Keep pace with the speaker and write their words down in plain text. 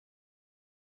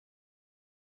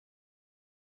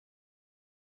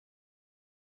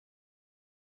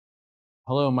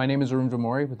Hello, my name is Arun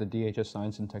Vamori with the DHS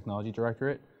Science and Technology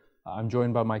Directorate. I'm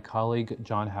joined by my colleague,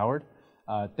 John Howard.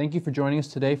 Thank you for joining us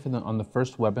today on the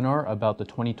first webinar about the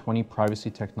 2020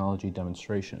 Privacy Technology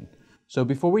Demonstration. So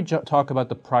before we talk about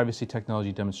the Privacy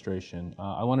Technology Demonstration,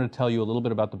 I wanted to tell you a little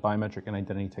bit about the Biometric and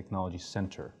Identity Technology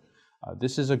Center.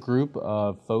 This is a group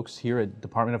of folks here at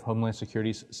Department of Homeland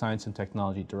Security's Science and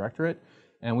Technology Directorate,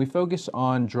 and we focus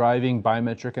on driving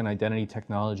biometric and identity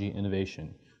technology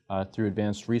innovation through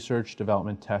advanced research,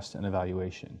 development, test, and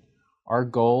evaluation. Our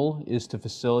goal is to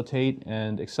facilitate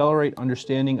and accelerate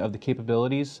understanding of the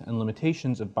capabilities and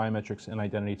limitations of biometrics and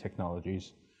identity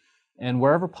technologies, and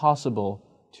wherever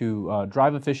possible, to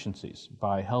drive efficiencies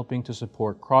by helping to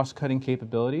support cross-cutting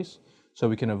capabilities so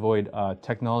we can avoid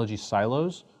technology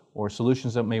silos or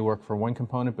solutions that may work for one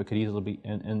component but could easily be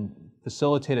and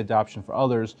facilitate adoption for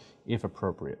others if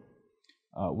appropriate.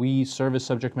 We serve as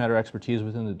subject matter expertise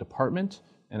within the department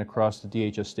and across the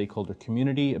DHS stakeholder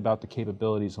community about the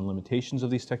capabilities and limitations of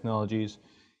these technologies.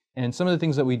 And some of the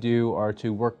things that we do are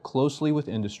to work closely with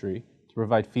industry to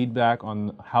provide feedback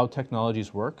on how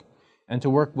technologies work, and to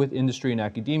work with industry and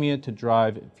academia to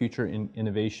drive future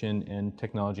innovation and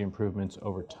technology improvements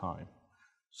over time.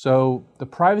 So the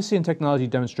Privacy and Technology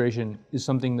Demonstration is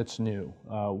something that's new.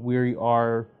 We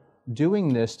are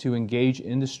doing this to engage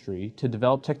industry to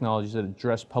develop technologies that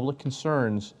address public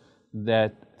concerns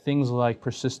that things like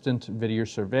persistent video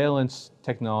surveillance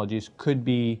technologies could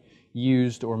be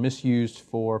used or misused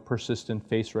for persistent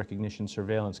face recognition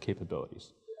surveillance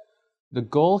capabilities. The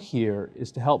goal here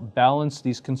is to help balance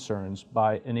these concerns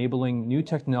by enabling new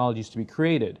technologies to be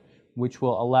created, which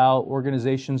will allow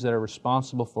organizations that are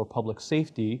responsible for public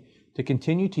safety to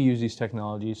continue to use these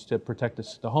technologies to protect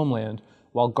the homeland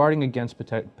while guarding against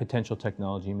potential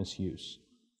technology misuse.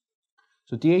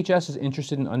 So DHS is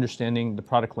interested in understanding the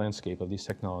product landscape of these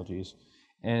technologies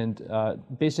and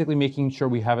basically making sure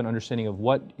we have an understanding of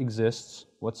what exists,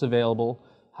 what's available,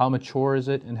 how mature is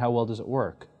it, and how well does it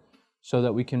work, so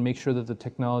that we can make sure that the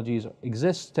technologies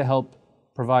exist to help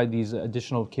provide these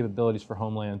additional capabilities for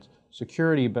Homeland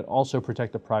Security, but also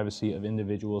protect the privacy of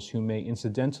individuals who may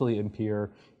incidentally appear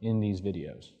in these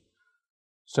videos.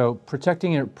 So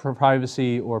protecting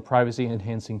privacy or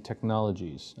privacy-enhancing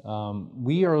technologies.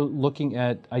 We are looking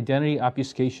at identity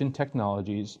obfuscation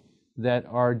technologies that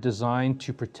are designed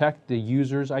to protect the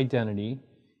user's identity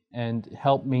and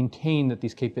help maintain that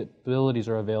these capabilities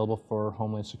are available for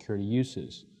Homeland Security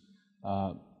uses.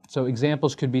 So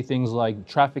examples could be things like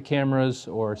traffic cameras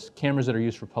or cameras that are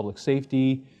used for public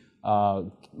safety,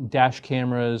 dash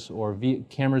cameras or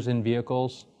cameras in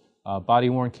vehicles,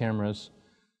 body-worn cameras.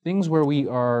 Things where we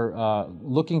are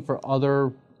looking for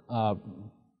other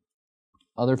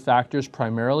factors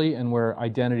primarily, and where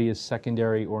identity is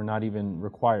secondary or not even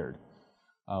required.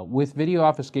 With video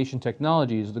obfuscation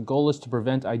technologies, the goal is to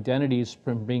prevent identities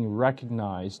from being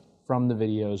recognized from the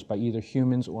videos by either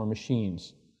humans or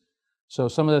machines. So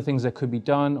some of the things that could be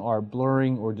done are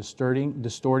blurring or distorting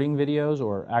videos,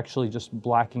 or actually just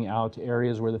blacking out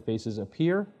areas where the faces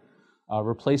appear,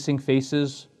 replacing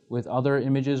faces with other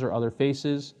images or other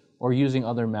faces, or using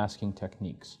other masking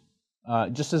techniques.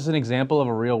 Just as an example of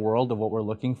a real world of what we're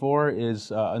looking for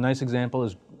is, a nice example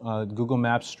is Google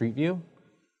Maps Street View.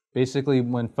 Basically,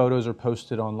 when photos are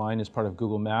posted online as part of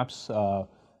Google Maps,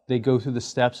 they go through the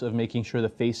steps of making sure the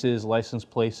faces, license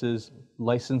plates,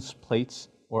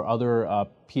 or other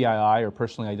PII or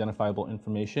personally identifiable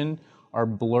information are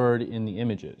blurred in the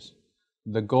images.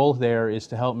 The goal there is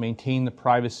to help maintain the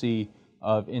privacy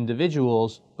of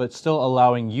individuals, but still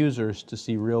allowing users to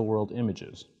see real-world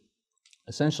images.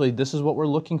 Essentially, this is what we're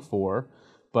looking for,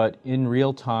 but in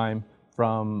real time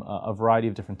from a variety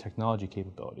of different technology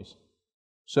capabilities.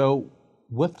 So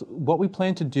what we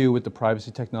plan to do with the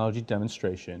Privacy Technology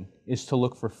Demonstration is to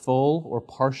look for full or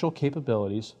partial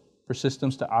capabilities for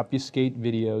systems to obfuscate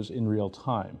videos in real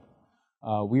time.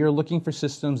 We are looking for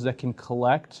systems that can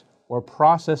collect or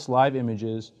process live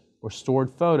images or stored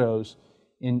photos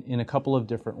in a couple of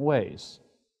different ways.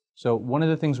 So one of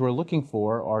the things we're looking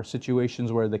for are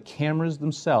situations where the cameras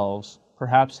themselves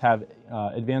perhaps have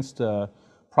advanced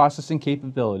processing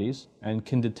capabilities and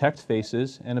can detect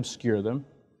faces and obscure them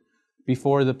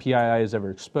before the PII is ever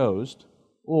exposed,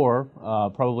 or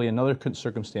probably another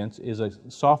circumstance is a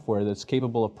software that's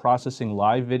capable of processing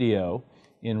live video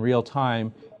in real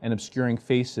time and obscuring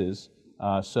faces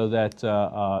so that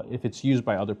if it's used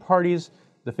by other parties,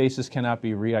 the faces cannot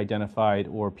be re-identified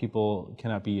or people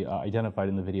cannot be identified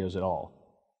in the videos at all.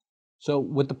 So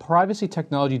what the Privacy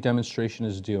Technology Demonstration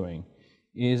is doing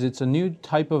is it's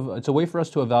a way for us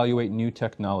to evaluate new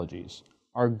technologies.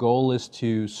 Our goal is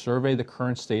to survey the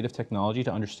current state of technology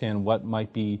to understand what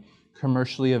might be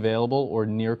commercially available or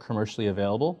near commercially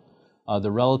available,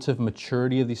 the relative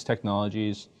maturity of these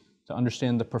technologies, to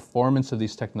understand the performance of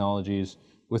these technologies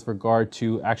with regard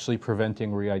to actually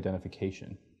preventing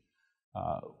re-identification.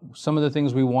 Some of the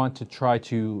things we want to try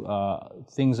to,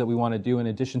 things that we want to do in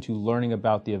addition to learning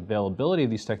about the availability of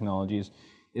these technologies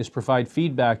is provide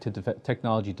feedback to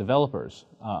technology developers,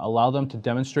 allow them to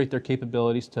demonstrate their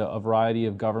capabilities to a variety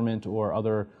of government or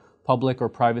other public or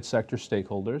private sector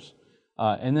stakeholders,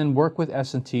 and then work with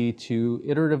S&T to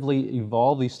iteratively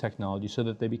evolve these technologies so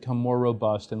that they become more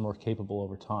robust and more capable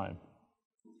over time.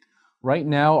 Right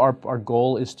now, our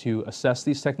goal is to assess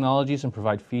these technologies and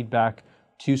provide feedback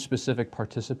to specific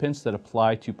participants that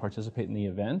apply to participate in the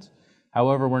event.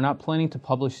 However, we're not planning to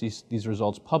publish these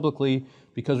results publicly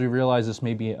because we realize this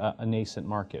may be a nascent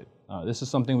market. This is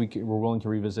something we're willing to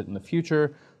revisit in the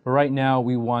future, but right now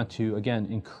we want to, again,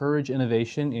 encourage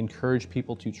innovation, encourage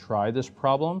people to try this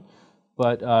problem,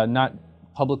 but not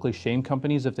publicly shame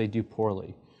companies if they do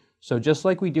poorly. So just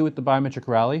like we do with the Biometric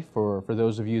Rally, for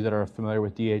those of you that are familiar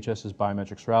with DHS's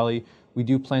Biometrics Rally, we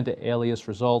do plan to alias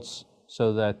results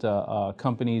so that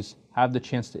companies have the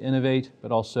chance to innovate,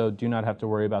 but also do not have to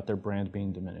worry about their brand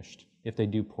being diminished if they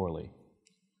do poorly.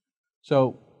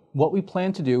 So what we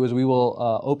plan to do is we will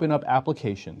open up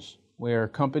applications where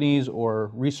companies or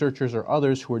researchers or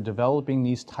others who are developing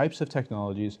these types of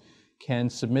technologies can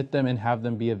submit them and have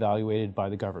them be evaluated by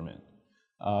the government.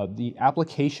 The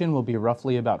application will be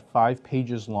roughly about 5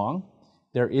 pages long.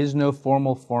 There is no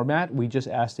formal format. We just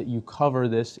ask that you cover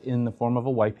this in the form of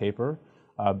a white paper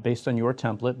based on your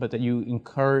template, but that you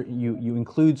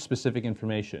include specific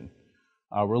information.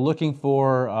 We're looking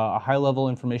for a high-level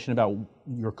information about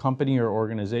your company or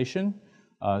organization,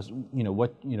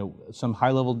 some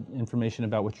high-level information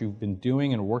about what you've been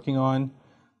doing and working on,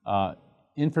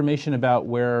 information about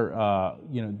where,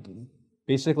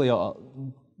 basically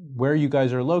where you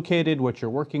guys are located, what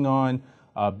you're working on,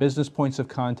 business points of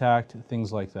contact,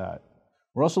 things like that.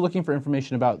 We're also looking for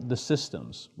information about the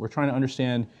systems. We're trying to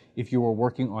understand if you were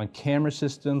working on camera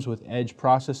systems with edge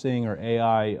processing or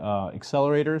AI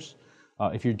accelerators,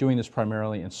 if you're doing this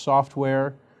primarily in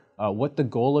software, what the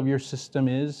goal of your system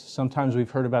is. Sometimes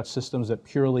we've heard about systems that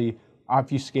purely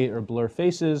obfuscate or blur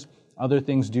faces. Other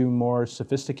things do more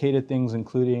sophisticated things,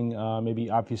 including maybe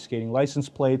obfuscating license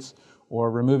plates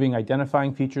or removing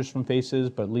identifying features from faces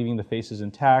but leaving the faces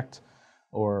intact,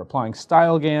 or applying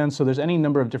style GANs. So there's any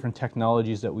number of different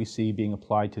technologies that we see being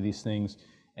applied to these things,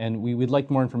 and we would like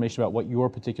more information about what your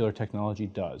particular technology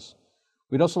does.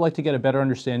 We'd also like to get a better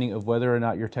understanding of whether or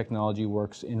not your technology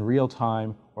works in real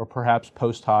time or perhaps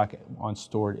post hoc on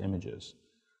stored images.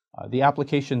 The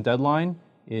application deadline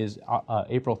is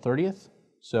April 30th,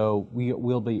 so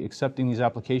we'll be accepting these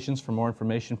applications. For more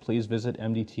information, please visit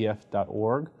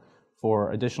mdtf.org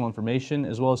for additional information,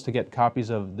 as well as to get copies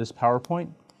of this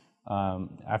PowerPoint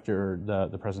after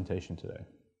the presentation today.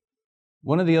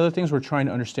 One of the other things we're trying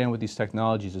to understand with these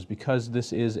technologies is, because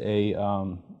this is a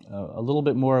little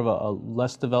bit more of a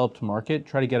less developed market,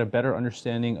 try to get a better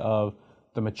understanding of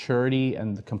the maturity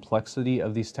and the complexity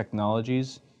of these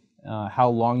technologies, how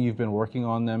long you've been working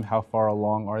on them, how far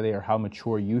along are they, or how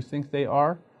mature you think they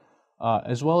are,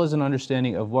 as well as an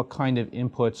understanding of what kind of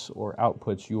inputs or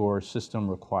outputs your system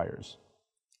requires.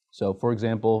 So, for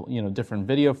example, different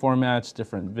video formats,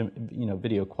 different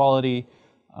video quality,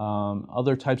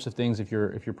 other types of things if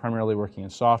you're primarily working in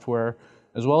software,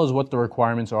 as well as what the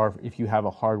requirements are if you have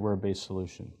a hardware-based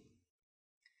solution.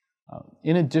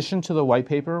 In addition to the white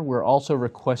paper, we're also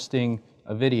requesting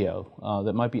a video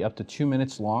that might be up to 2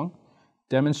 minutes long,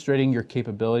 demonstrating your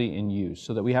capability in use,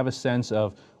 so that we have a sense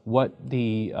of what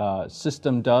the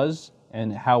system does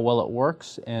and how well it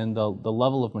works and the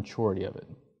level of maturity of it.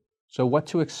 So what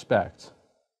to expect?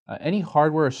 Any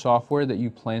hardware or software that you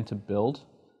plan to build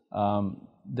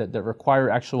that require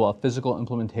actual physical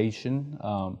implementation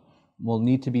will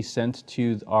need to be sent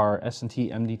to our S&T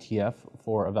MDTF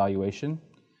for evaluation.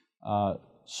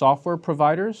 Software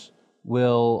providers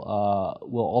will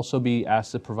also be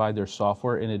asked to provide their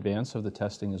software in advance of the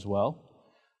testing as well.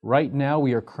 Right now,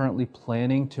 we are currently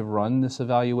planning to run this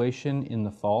evaluation in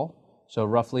the fall, so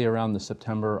roughly around the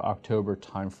September-October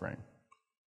timeframe.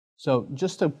 So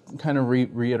just to kind of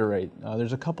reiterate,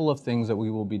 there's a couple of things that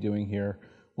we will be doing here.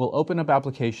 We'll open up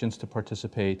applications to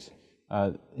participate.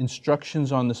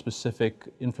 Instructions on the specific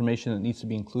information that needs to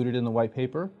be included in the white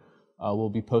paper will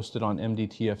be posted on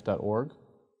mdtf.org.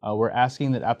 We're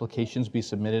asking that applications be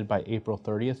submitted by April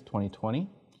 30th, 2020.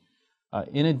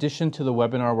 In addition to the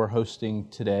webinar we're hosting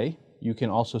today, you can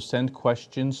also send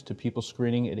questions to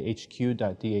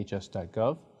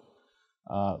peoplescreening@hq.dhs.gov.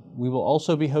 We will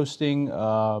also be hosting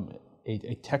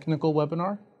a technical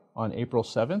webinar on April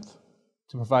 7th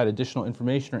to provide additional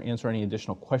information or answer any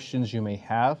additional questions you may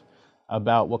have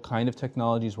about what kind of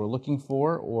technologies we're looking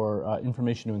for or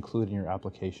information to include in your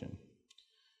application.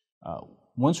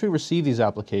 Once we receive these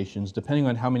applications, depending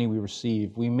on how many we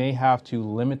receive, we may have to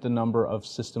limit the number of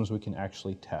systems we can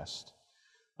actually test.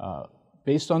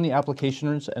 Based on the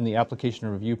applications and the application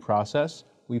review process,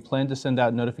 we plan to send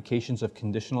out notifications of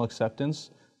conditional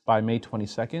acceptance by May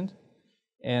 22nd,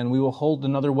 and we will hold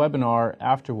another webinar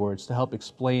afterwards to help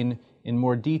explain in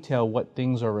more detail what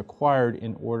things are required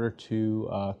in order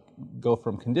to go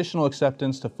from conditional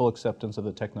acceptance to full acceptance of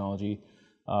the technology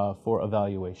for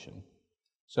evaluation.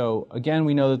 So again,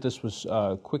 we know that this was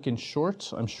quick and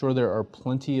short. I'm sure there are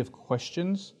plenty of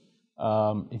questions.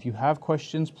 If you have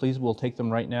questions, please, we'll take them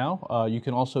right now. You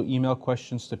can also email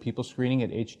questions to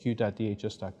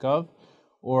peoplescreening@hq.dhs.gov,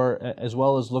 or as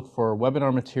well as look for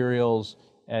webinar materials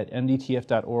at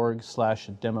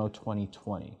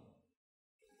mdtf.org/demo2020.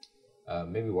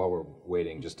 Maybe while we're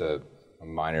waiting, just a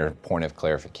minor point of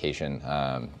clarification.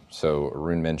 So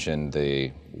Arun mentioned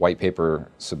the white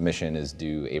paper submission is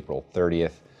due April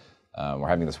 30th. We're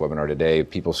having this webinar today.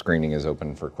 People Screening is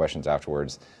open for questions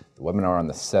afterwards. The webinar on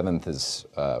the 7th is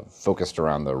focused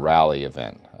around the rally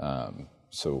event.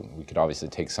 So we could obviously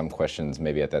take some questions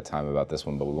maybe at that time about this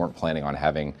one, but we weren't planning on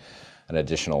having an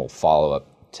additional follow-up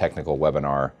technical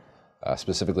webinar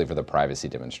specifically for the privacy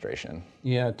demonstration.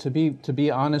 Yeah, to be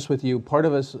honest with you, part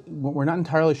of us, we're not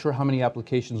entirely sure how many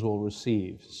applications we'll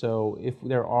receive. So if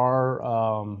there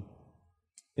are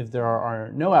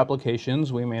no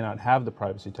applications, we may not have the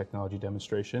privacy technology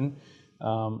demonstration.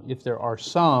 If there are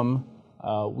some,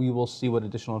 we will see what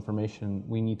additional information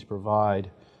we need to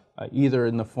provide, either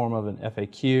in the form of an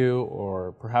FAQ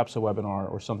or perhaps a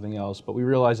webinar or something else. But we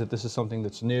realize that this is something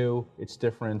that's new, it's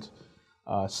different.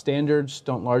 Standards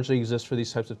don't largely exist for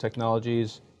these types of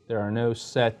technologies. There are no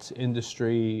set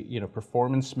industry,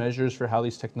 performance measures for how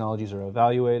these technologies are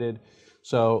evaluated.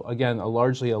 So again,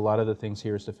 largely a lot of the things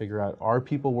here is to figure out, are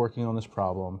people working on this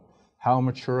problem? How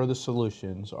mature are the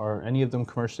solutions? Are any of them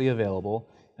commercially available?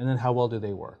 And then how well do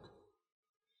they work?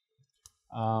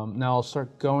 Now I'll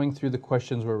start going through the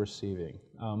questions we're receiving.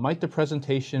 Might the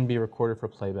presentation be recorded for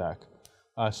playback?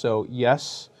 So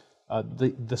yes.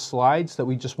 The slides that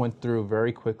we just went through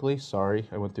very quickly, sorry,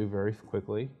 I went through very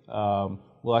quickly,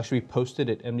 will actually be posted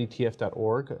at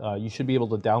mdtf.org. You should be able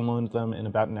to download them in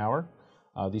about an hour.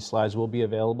 These slides will be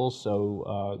available,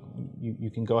 so you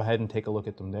can go ahead and take a look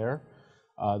at them there.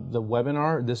 The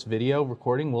webinar, this video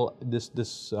recording,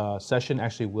 this session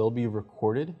actually will be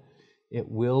recorded. It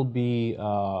will be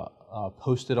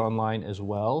posted online as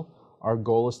well. Our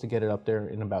goal is to get it up there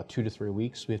in about 2 to 3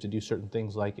 weeks. We have to do certain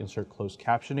things like insert closed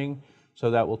captioning, so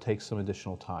that will take some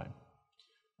additional time.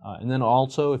 And then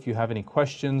also, if you have any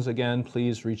questions, again,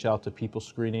 please reach out to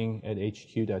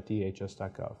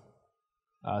peoplescreening@hq.dhs.gov.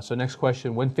 So next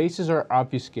question, when faces are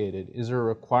obfuscated, is there a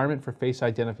requirement for face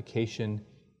identification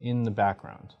in the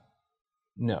background?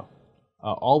 No.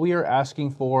 All we are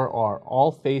asking for are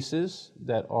all faces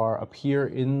that appear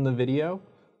in the video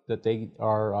that they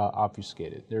are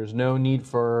obfuscated. There's no need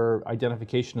for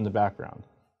identification in the background.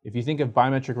 If you think of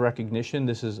biometric recognition,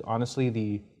 this is honestly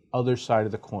the other side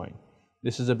of the coin.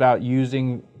 This is about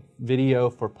using video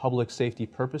for public safety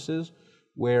purposes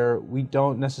where we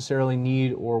don't necessarily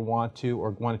need or want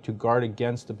to guard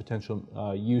against the potential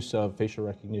use of facial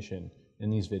recognition in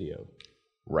these videos.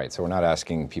 Right, so we're not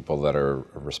asking people that are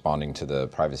responding to the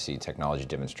privacy technology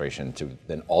demonstration to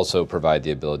then also provide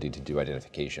the ability to do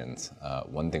identifications.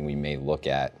 One thing we may look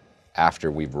at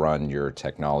after we've run your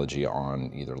technology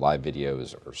on either live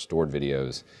videos or stored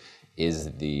videos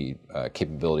is the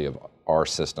capability of our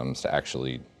systems to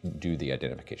actually do the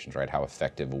identifications, right? How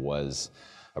effective was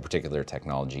a particular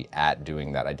technology at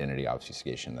doing that identity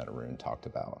obfuscation that Arun talked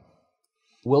about?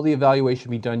 Will the evaluation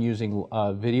be done using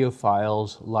video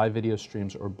files, live video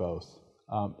streams, or both?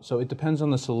 So it depends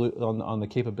on the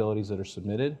capabilities that are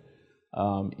submitted.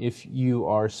 If you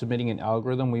are submitting an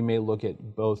algorithm, we may look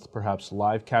at both perhaps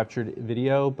live captured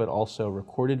video, but also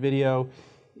recorded video.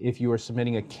 If you are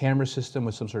submitting a camera system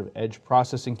with some sort of edge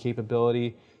processing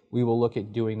capability, we will look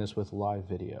at doing this with live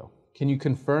video. Can you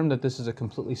confirm that this is a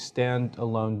completely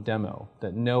standalone demo,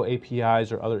 that no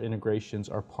APIs or other integrations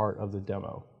are part of the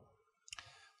demo?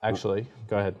 Actually,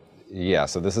 go ahead. Yeah,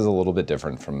 so this is a little bit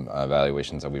different from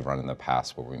evaluations that we've run in the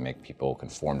past where we make people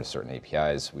conform to certain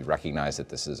APIs. We recognize that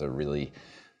this is a really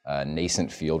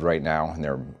nascent field right now,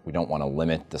 and we don't want to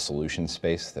limit the solution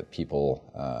space that people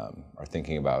are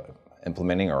thinking about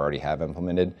implementing or already have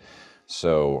implemented.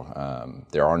 So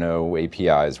there are no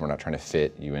APIs. We're not trying to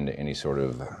fit you into any sort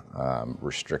of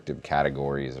restrictive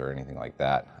categories or anything like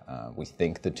that. We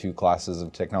think the two classes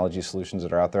of technology solutions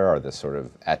that are out there are this sort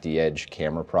of at-the-edge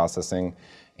camera processing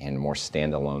and more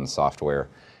standalone software.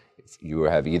 If you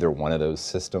have either one of those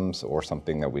systems or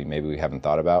something that maybe we haven't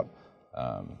thought about,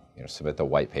 submit the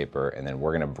white paper, and then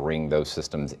we're going to bring those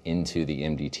systems into the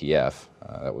MDTF.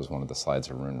 That was one of the slides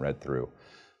Arun read through.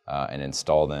 And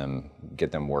install them,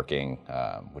 get them working,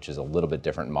 which is a little bit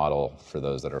different model for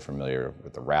those that are familiar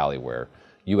with the rally, where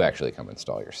you actually come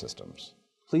install your systems.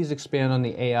 Please expand on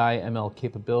the AI ML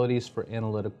capabilities for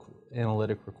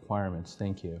analytic requirements.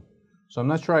 Thank you. So I'm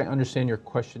not sure I understand your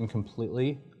question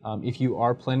completely. If you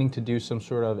are planning to do some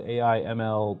sort of AI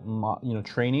ML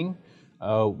training,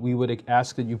 we would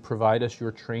ask that you provide us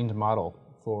your trained model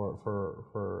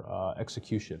for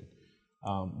execution.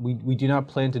 We do not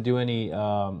plan to do any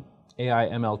AI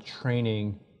ML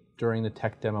training during the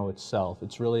tech demo itself.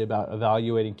 It's really about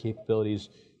evaluating capabilities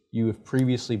you have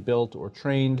previously built or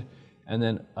trained, and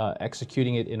then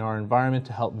executing it in our environment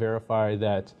to help verify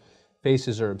that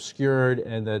faces are obscured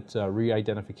and that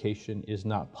re-identification is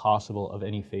not possible of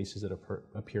any faces that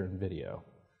appear in video.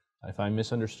 If I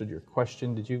misunderstood your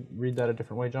question, did you read that a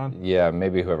different way, John? Yeah,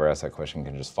 maybe whoever asked that question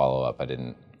can just follow up. I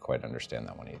didn't quite understand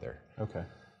that one either. Okay.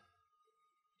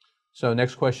 So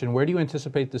next question, where do you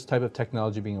anticipate this type of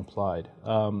technology being applied?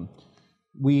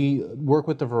 We work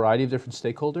with a variety of different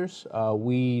stakeholders.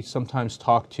 We sometimes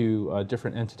talk to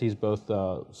different entities, both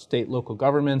state, local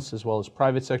governments, as well as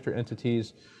private sector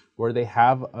entities, where they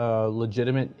have a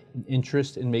legitimate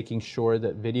interest in making sure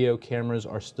that video cameras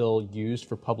are still used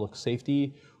for public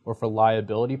safety or for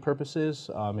liability purposes.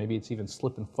 Maybe it's even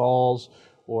slip and falls,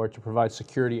 or to provide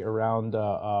security around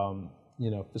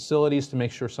facilities to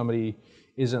make sure somebody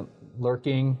isn't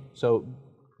lurking. So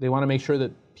they want to make sure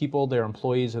that people, their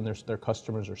employees, and their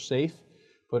customers are safe,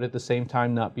 but at the same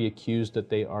time not be accused that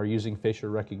they are using facial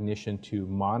recognition to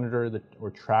monitor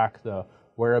or track the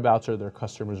whereabouts of their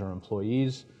customers or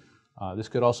employees. This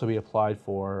could also be applied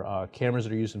for cameras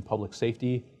that are used in public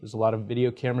safety. There's a lot of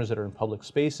video cameras that are in public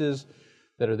spaces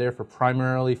that are there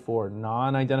primarily for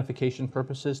non-identification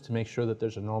purposes, to make sure that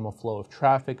there's a normal flow of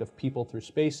traffic of people through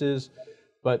spaces,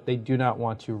 but they do not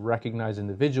want to recognize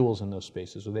individuals in those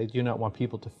spaces, or they do not want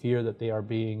people to fear that they are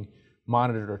being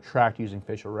monitored or tracked using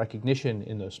facial recognition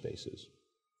in those spaces.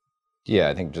 Yeah,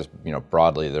 I think just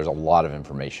broadly, there's a lot of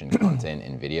information content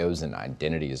in videos, and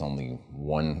identity is only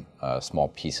one small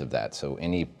piece of that. So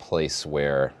any place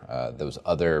where those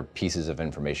other pieces of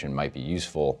information might be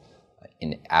useful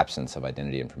in absence of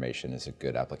identity information is a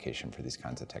good application for these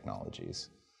kinds of technologies.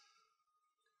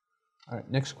 All right,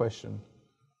 next question.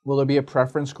 Will there be a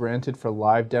preference granted for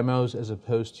live demos as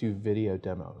opposed to video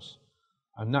demos?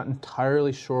 I'm not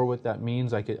entirely sure what that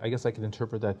means. I guess I could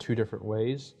interpret that two different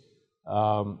ways.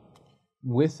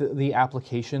 With the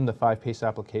application, the 5-page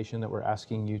application that we're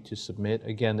asking you to submit,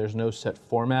 again, there's no set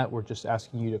format. We're just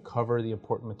asking you to cover the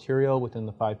important material within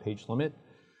the 5-page limit.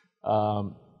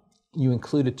 You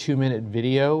include a 2-minute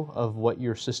video of what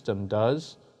your system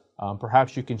does.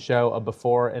 Perhaps you can show a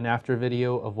before and after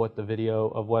video of what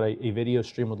a video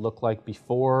stream would look like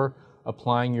before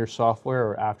applying your software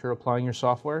or after applying your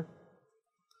software.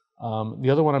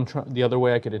 The other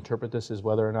way I could interpret this is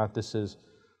whether or not this is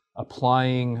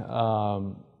applying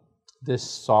this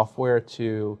software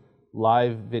to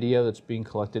live video that's being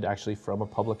collected actually from a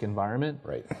public environment.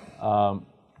 Right.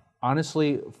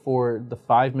 Honestly, for the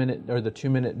 5-minute or the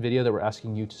 2-minute video that we're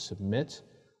asking you to submit,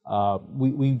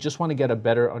 we just want to get a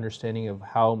better understanding of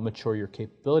how mature your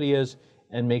capability is,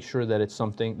 and make sure that it's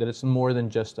something that it's more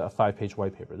than just a 5-page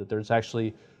white paper, that there's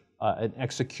actually an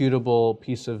executable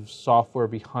piece of software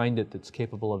behind it that's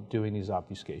capable of doing these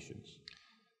obfuscations.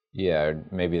 Yeah,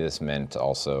 maybe this meant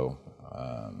also,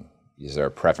 is there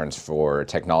a preference for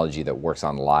technology that works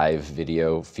on live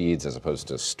video feeds as opposed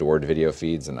to stored video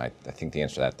feeds? And I think the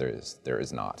answer to that there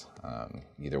is not.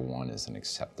 Either one is an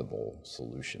acceptable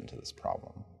solution to this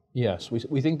problem. Yes,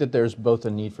 we think that there's both a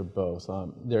need for both.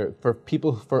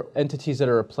 For entities that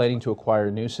are planning to acquire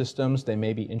new systems, they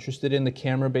may be interested in the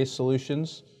camera-based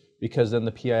solutions, because then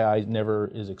the PII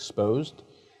never is exposed.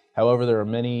 However, there are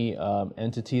many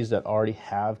entities that already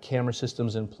have camera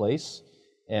systems in place,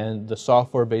 and the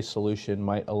software-based solution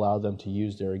might allow them to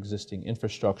use their existing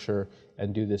infrastructure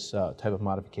and do this type of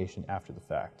modification after the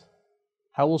fact.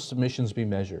 How will submissions be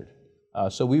measured?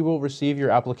 So we will receive your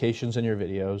applications and your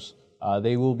videos.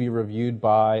 They will be reviewed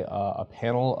by a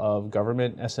panel of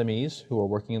government SMEs who are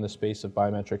working in the space of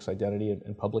biometrics, identity,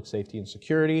 and public safety and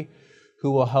security,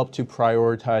 who will help to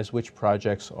prioritize which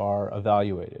projects are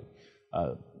evaluated.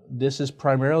 this is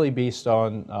primarily based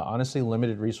on, honestly,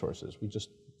 limited resources. We just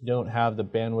don't have the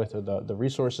bandwidth or the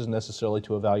resources necessarily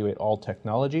to evaluate all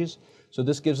technologies. So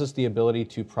this gives us the ability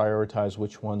to prioritize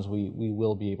which ones we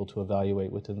will be able to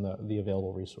evaluate within the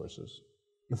available resources.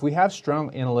 If we have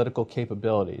strong analytical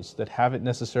capabilities that haven't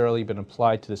necessarily been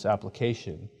applied to this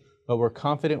application, but we're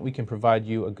confident we can provide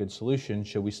you a good solution,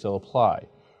 should we still apply?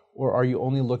 Or are you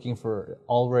only looking for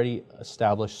already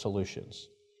established solutions?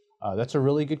 That's a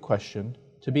really good question.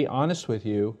 To be honest with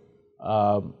you,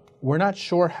 we're not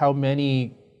sure how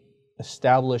many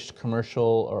established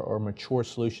commercial or mature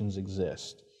solutions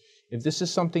exist. If this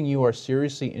is something you are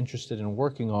seriously interested in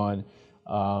working on,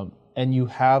 and you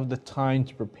have the time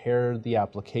to prepare the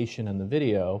application and the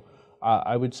video,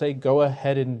 I would say go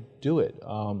ahead and do it.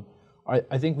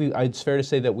 I think it's fair to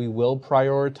say that we will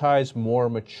prioritize more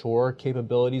mature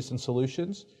capabilities and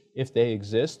solutions if they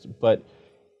exist, but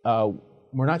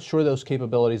we're not sure those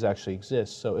capabilities actually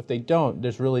exist. So if they don't,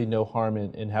 there's really no harm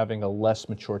in having a less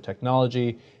mature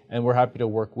technology, and we're happy to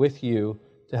work with you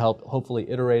to help hopefully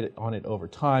iterate on it over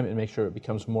time and make sure it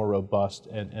becomes more robust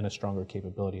and a stronger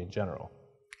capability in general.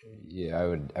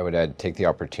 Yeah, I would add, take the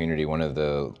opportunity. One of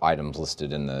the items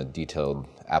listed in the detailed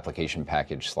application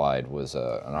package slide was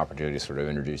an opportunity to sort of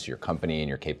introduce your company and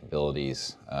your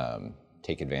capabilities.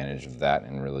 Take advantage of that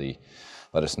and really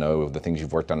let us know the things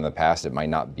you've worked on in the past. It might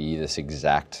not be this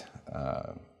exact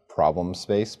problem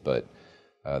space, but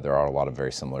there are a lot of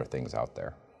very similar things out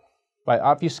there. By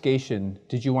obfuscation,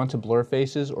 did you want to blur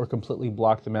faces or completely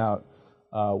block them out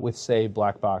with, say,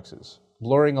 black boxes?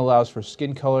 Blurring allows for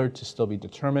skin color to still be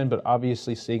determined, but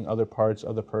obviously seeing other parts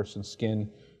of the person's skin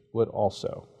would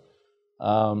also.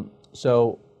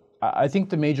 So I think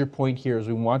the major point here is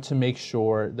we want to make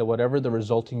sure that whatever the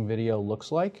resulting video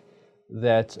looks like,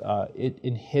 that it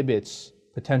inhibits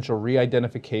potential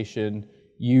re-identification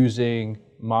using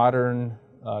modern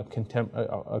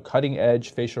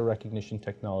cutting-edge facial recognition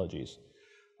technologies.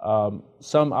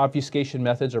 Some obfuscation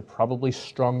methods are probably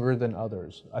stronger than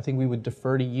others. I think we would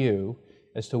defer to you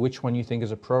as to which one you think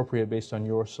is appropriate based on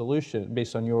your solution,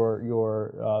 based on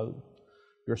your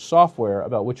software,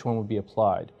 about which one would be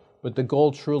applied. But the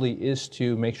goal truly is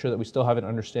to make sure that we still have an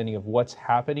understanding of what's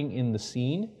happening in the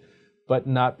scene, but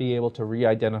not be able to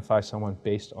re-identify someone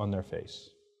based on their face.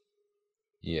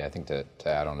 Yeah, I think to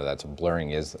add on to that, so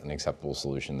blurring is an acceptable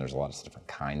solution. There's a lot of different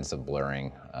kinds of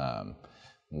blurring.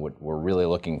 What we're really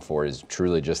looking for is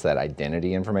truly just that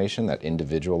identity information, that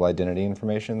individual identity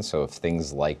information. So if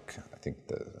things like, I think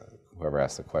whoever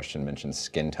asked the question mentioned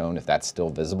skin tone, if that's still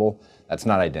visible, that's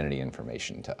not identity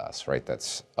information to us, right?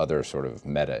 That's other sort of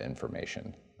meta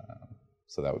information.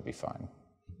 So that would be fine.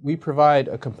 We provide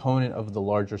a component of the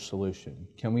larger solution.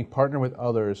 Can we partner with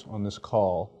others on this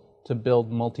call to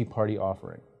build multi-party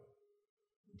offering?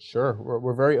 Sure,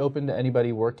 we're very open to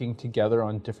anybody working together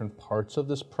on different parts of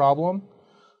this problem.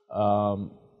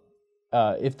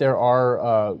 If there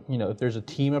are, if there's a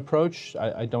team approach,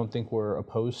 I don't think we're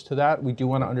opposed to that. We do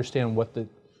want to understand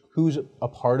who's a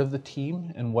part of the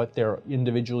team and what they're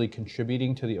individually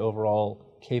contributing to the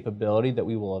overall capability that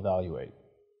we will evaluate.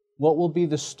 What will be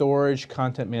the storage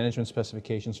content management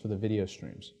specifications for the video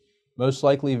streams? Most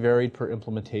likely varied per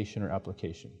implementation or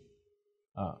application.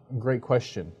 Great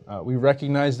question. We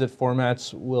recognize that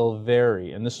formats will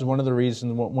vary, and this is one of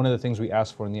the things we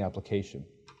ask for in the application.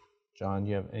 John, do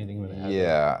you have anything to add?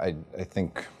 Yeah, I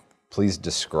think please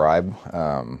describe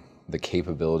the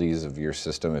capabilities of your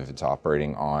system if it's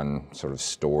operating on sort of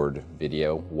stored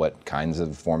video. What kinds of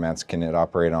formats can it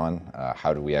operate on?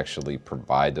 How do we actually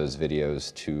provide those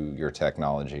videos to your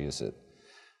technology? Is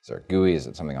there a GUI? Is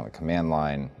it something on the command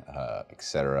line, et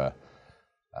cetera?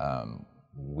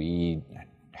 We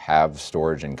have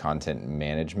storage and content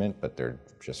management, but they're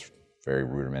just very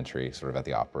rudimentary, sort of at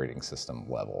the operating system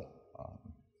level.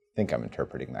 I think I'm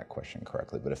interpreting that question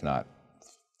correctly, but if not,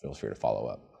 feel free to follow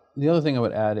up. The other thing I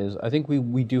would add is I think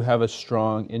we do have a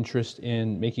strong interest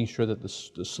in making sure that the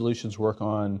solutions work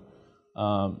on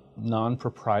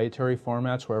non-proprietary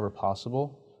formats wherever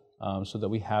possible, so that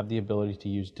we have the ability to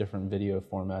use different video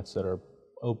formats that are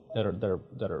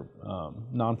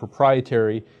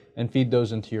non-proprietary and feed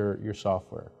those into your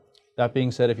software. That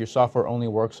being said, if your software only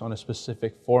works on a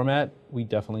specific format, we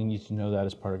definitely need to know that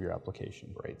as part of your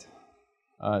application. Great.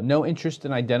 No interest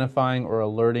in identifying or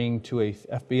alerting to a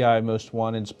FBI Most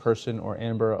Wanted's person or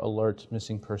Amber Alert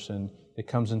missing person that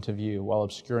comes into view while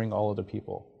obscuring all other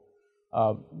people.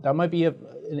 That might be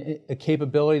a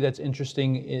capability that's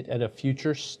interesting at a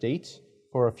future state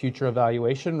for a future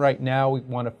evaluation. Right now, we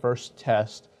want to first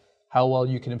test how well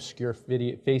you can obscure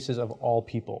faces of all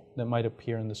people that might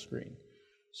appear on the screen.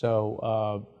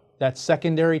 So That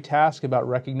secondary task about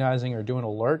recognizing or doing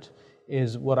alert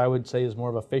is what I would say is more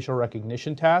of a facial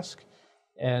recognition task.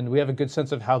 And we have a good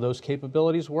sense of how those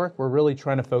capabilities work. We're really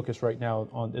trying to focus right now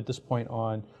on, at this point,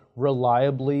 on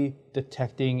reliably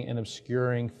detecting and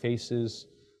obscuring faces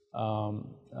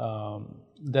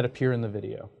that appear in the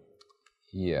video.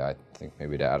 Yeah, I think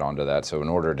maybe to add on to that, so in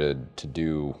order to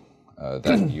do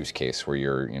that use case where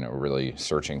you're really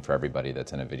searching for everybody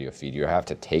that's in a video feed, you have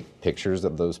to take pictures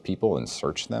of those people and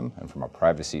search them. And from a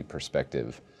privacy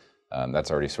perspective, that's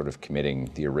already sort of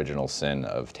committing the original sin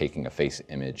of taking a face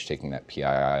image, taking that PII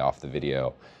off the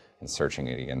video and searching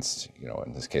it against,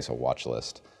 in this case, a watch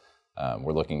list.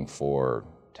 We're looking for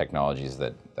technologies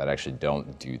that actually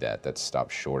don't do that, that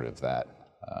stop short of that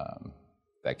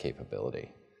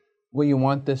capability. Well, you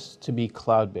want this to be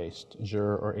cloud-based,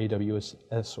 Azure or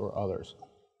AWS or others.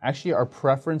 Actually, our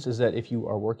preference is that if you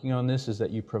are working on this, is that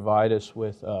you provide us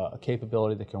with a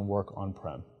capability that can work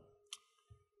on-prem.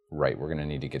 Right, we're going to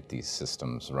need to get these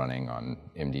systems running on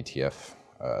MDTF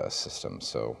systems.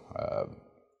 So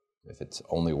if it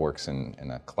only works in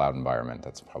a cloud environment,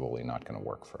 that's probably not going to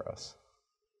work for us.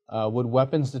 Would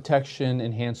weapons detection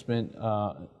enhancement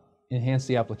enhance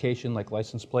the application like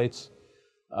license plates?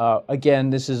 Again,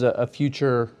 this is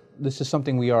this is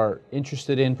something we are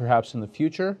interested in perhaps in the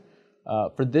future.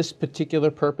 For this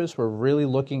particular purpose, we're really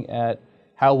looking at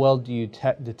how well do you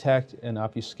detect and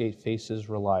obfuscate faces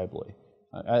reliably.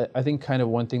 I think kind of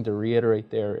one thing to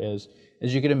reiterate there is,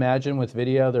 as you can imagine with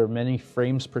video, there are many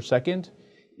frames per second.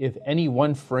 If any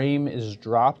one frame is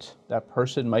dropped, that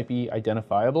person might be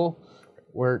identifiable.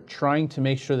 We're trying to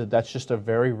make sure that that's just a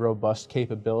very robust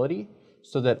capability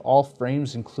so that all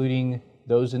frames, including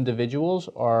those individuals,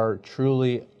 are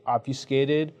truly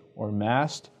obfuscated or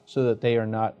masked so that they are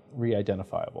not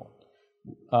re-identifiable.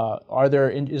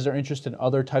 Is there interest in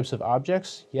other types of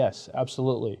objects? Yes,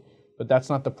 absolutely. But that's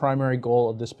not the primary goal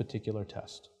of this particular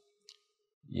test.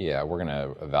 Yeah, we're going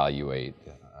to evaluate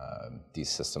these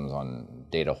systems on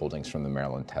data holdings from the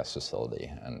Maryland test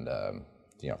facility. And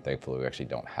thankfully, we actually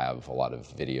don't have a lot of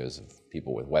videos of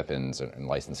people with weapons and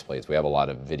license plates. We have a lot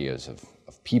of videos of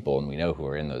people, and we know who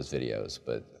are in those videos,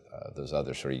 but those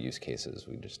other sort of use cases,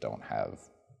 we just don't have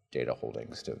data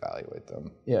holdings to evaluate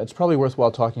them. Yeah, it's probably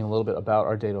worthwhile talking a little bit about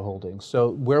our data holdings.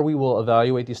 So where we will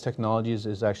evaluate these technologies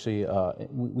is actually,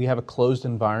 we have a closed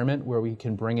environment where we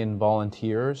can bring in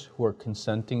volunteers who are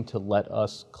consenting to let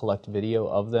us collect video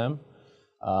of them.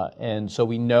 And so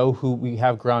we know we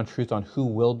have ground truth on who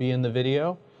will be in the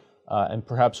video and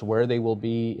perhaps where they will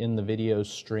be in the video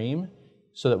stream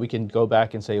so that we can go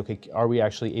back and say, okay, are we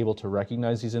actually able to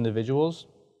recognize these individuals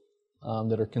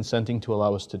that are consenting to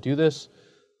allow us to do this?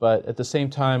 But at the same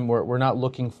time, we're not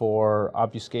looking for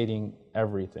obfuscating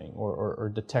everything or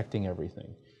detecting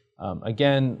everything.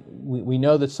 Again, we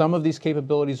know that some of these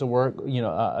capabilities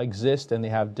exist and they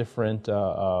have different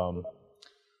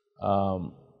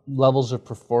levels of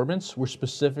performance. We're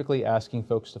specifically asking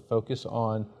folks to focus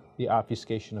on the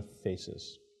obfuscation of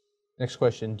faces. Next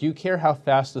question, do you care how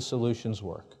fast the solutions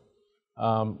work?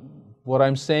 What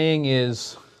I'm saying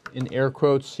is, in air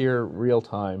quotes here, real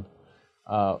time.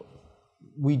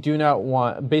 We do not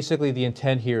want, basically the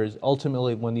intent here is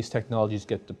ultimately when these technologies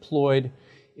get deployed,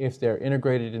 if they're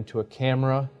integrated into a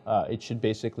camera, it should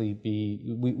basically be,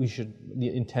 the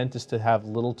intent is to have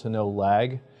little to no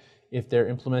lag. If they're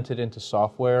implemented into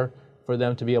software, for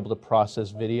them to be able to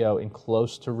process video in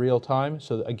close to real time.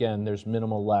 So again, there's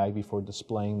minimal lag before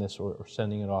displaying this or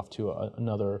sending it off to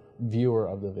another viewer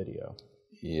of the video.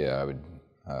 Yeah, I would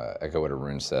echo what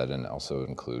Arun said and also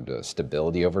include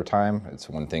stability over time. It's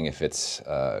one thing if it's,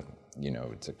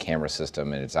 it's a camera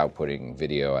system and it's outputting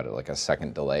video at like a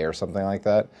second delay or something like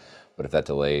that. But if that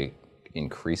delay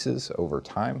increases over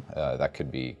time, that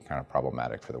could be kind of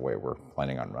problematic for the way we're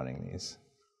planning on running these.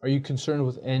 Are you concerned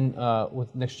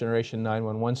with next generation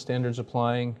 911 standards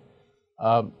applying?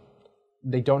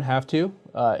 They don't have to.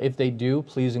 If they do,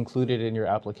 please include it in your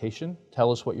application.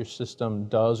 Tell us what your system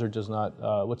does or does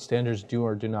not, what standards do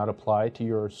or do not apply to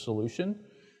your solution.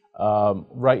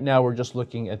 Right now, we're just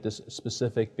looking at this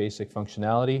specific basic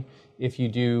functionality. If you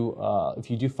do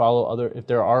follow if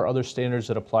there are other standards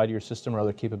that apply to your system or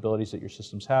other capabilities that your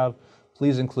systems have,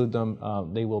 please include them.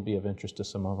 They will be of interest to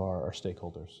some of our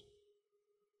stakeholders.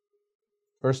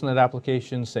 FirstNet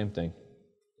applications, same thing.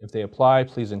 If they apply,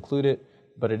 please include it,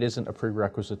 but it isn't a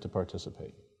prerequisite to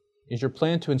participate. Is your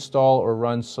plan to install or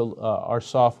run our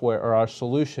software or our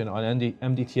solution on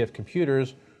MDTF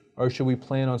computers, or should we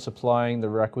plan on supplying the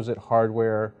requisite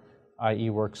hardware, i.e.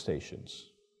 workstations?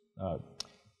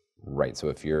 Right, so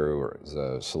if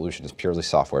the solution is purely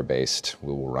software-based,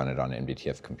 we will run it on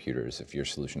MDTF computers. If your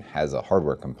solution has a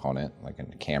hardware component, like a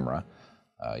camera,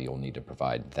 you'll need to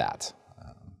provide that,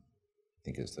 I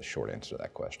think is the short answer to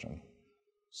that question.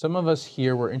 Some of us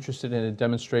here were interested in a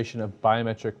demonstration of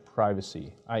biometric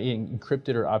privacy, i.e.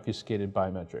 encrypted or obfuscated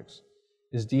biometrics.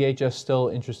 Is DHS still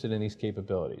interested in these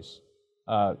capabilities?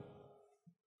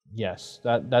 Yes,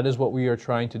 that is what we are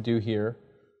trying to do here.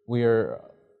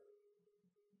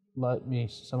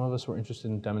 Some of us were interested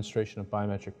in demonstration of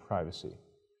biometric privacy.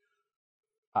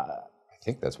 I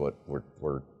think that's what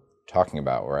we're talking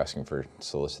about. We're asking for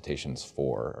solicitations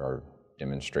for, or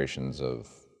demonstrations of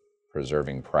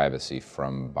preserving privacy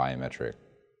from biometric,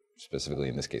 specifically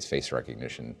in this case, face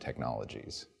recognition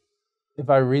technologies. If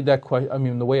I read that question, I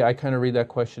mean, the way I kind of read that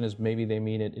question is maybe they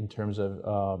mean it in terms of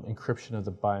encryption of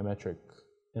the biometric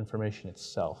information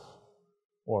itself,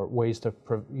 or ways to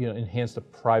enhance the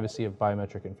privacy of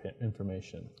biometric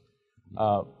information.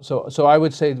 So I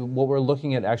would say what we're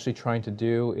looking at actually trying to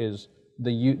do is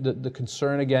the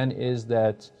concern again is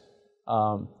that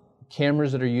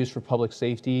cameras that are used for public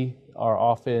safety are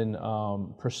often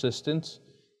persistent,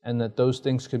 and that those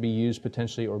things could be used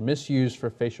potentially or misused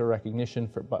for facial recognition.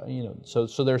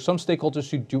 So there are some stakeholders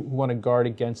who want to guard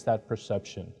against that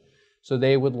perception. So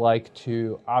they would like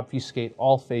to obfuscate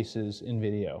all faces in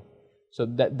video. So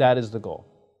that is the goal.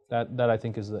 That I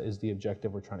think is the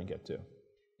objective we're trying to get to.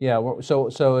 Yeah.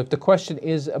 So if the question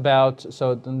is about,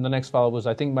 so the next follow was,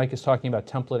 I think Mike is talking about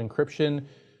template encryption.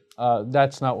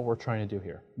 That's not what we're trying to do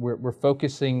here. We're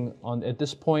focusing on, at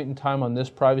this point in time, on this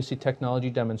privacy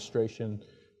technology demonstration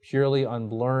purely on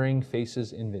blurring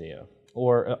faces in video,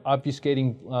 or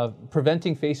obfuscating,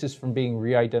 preventing faces from being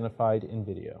re-identified in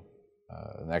video.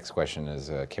 The next question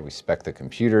is, can we spec the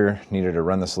computer needed to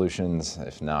run the solutions?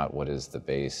 If not, what is the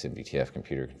base MDTF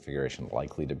computer configuration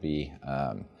likely to be?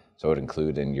 So I would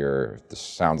include in this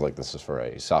sounds like this is for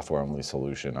a software-only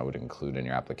solution, I would include in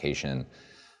your application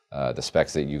the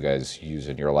specs that you guys use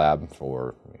in your lab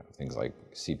for things like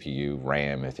CPU,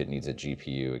 RAM, if it needs a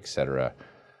GPU, etc.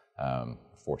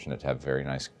 Fortunate to have very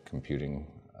nice computing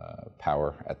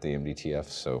power at the MDTF,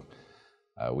 so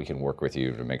we can work with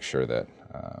you to make sure that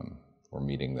we're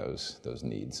meeting those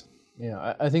needs.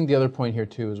 Yeah, I think the other point here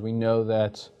too is we know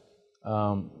that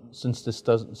since this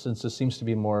seems to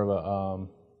be more of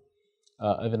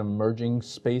an emerging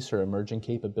space or emerging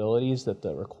capabilities, that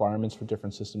the requirements for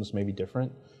different systems may be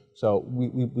different. So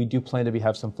we do plan to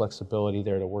have some flexibility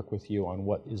there to work with you on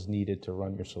what is needed to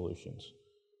run your solutions.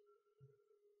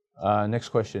 Next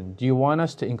question. Do you want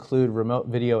us to include remote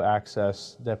video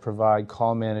access that provide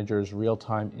call managers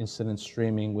real-time incident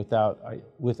streaming with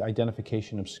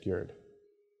identification obscured?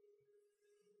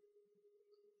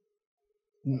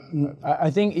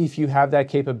 I think if you have that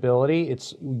capability,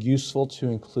 it's useful to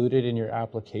include it in your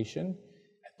application.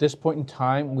 At this point in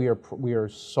time, we are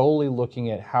solely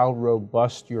looking at how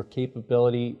robust your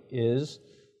capability is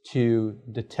to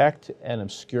detect and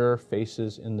obscure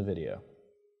faces in the video.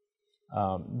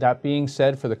 That being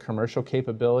said, for the commercial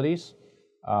capabilities,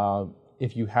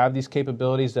 if you have these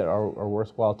capabilities that are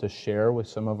worthwhile to share with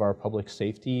some of our public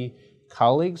safety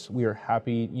colleagues, we are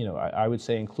happy, I would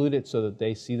say include it so that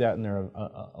they see that and they're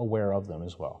aware of them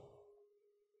as well.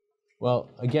 Well,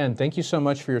 again, thank you so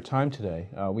much for your time today.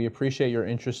 We appreciate your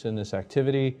interest in this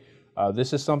activity.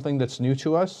 This is something that's new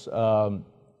to us.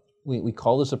 We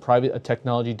call this a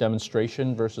technology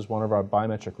demonstration versus one of our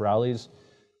biometric rallies,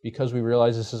 because we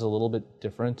realize this is a little bit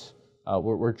different.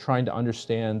 We're trying to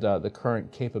understand the current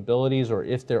capabilities, or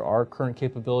if there are current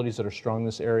capabilities that are strong in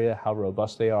this area, how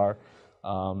robust they are,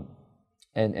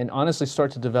 and honestly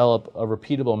start to develop a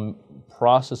repeatable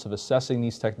process of assessing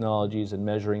these technologies and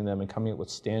measuring them and coming up with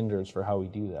standards for how we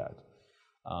do that.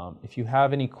 If you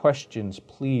have any questions,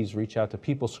 please reach out to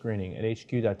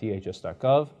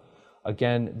peoplescreening@hq.dhs.gov.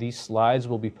 Again, these slides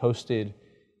will be posted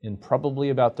in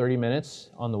probably about 30 minutes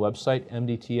on the website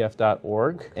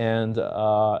mdtf.org, and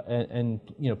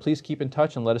please keep in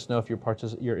touch and let us know if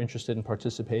you're interested in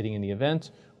participating in the event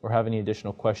or have any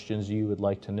additional questions you would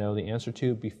like to know the answer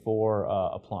to before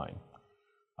applying.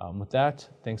 With that,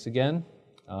 thanks again.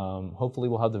 Hopefully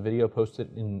we'll have the video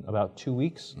posted in about 2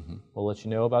 weeks. We'll let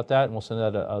you know about that, and we'll send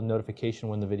out a notification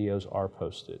when the videos are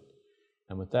posted.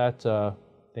 And with that,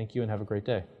 thank you and have a great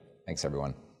day. Thanks,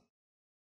 everyone.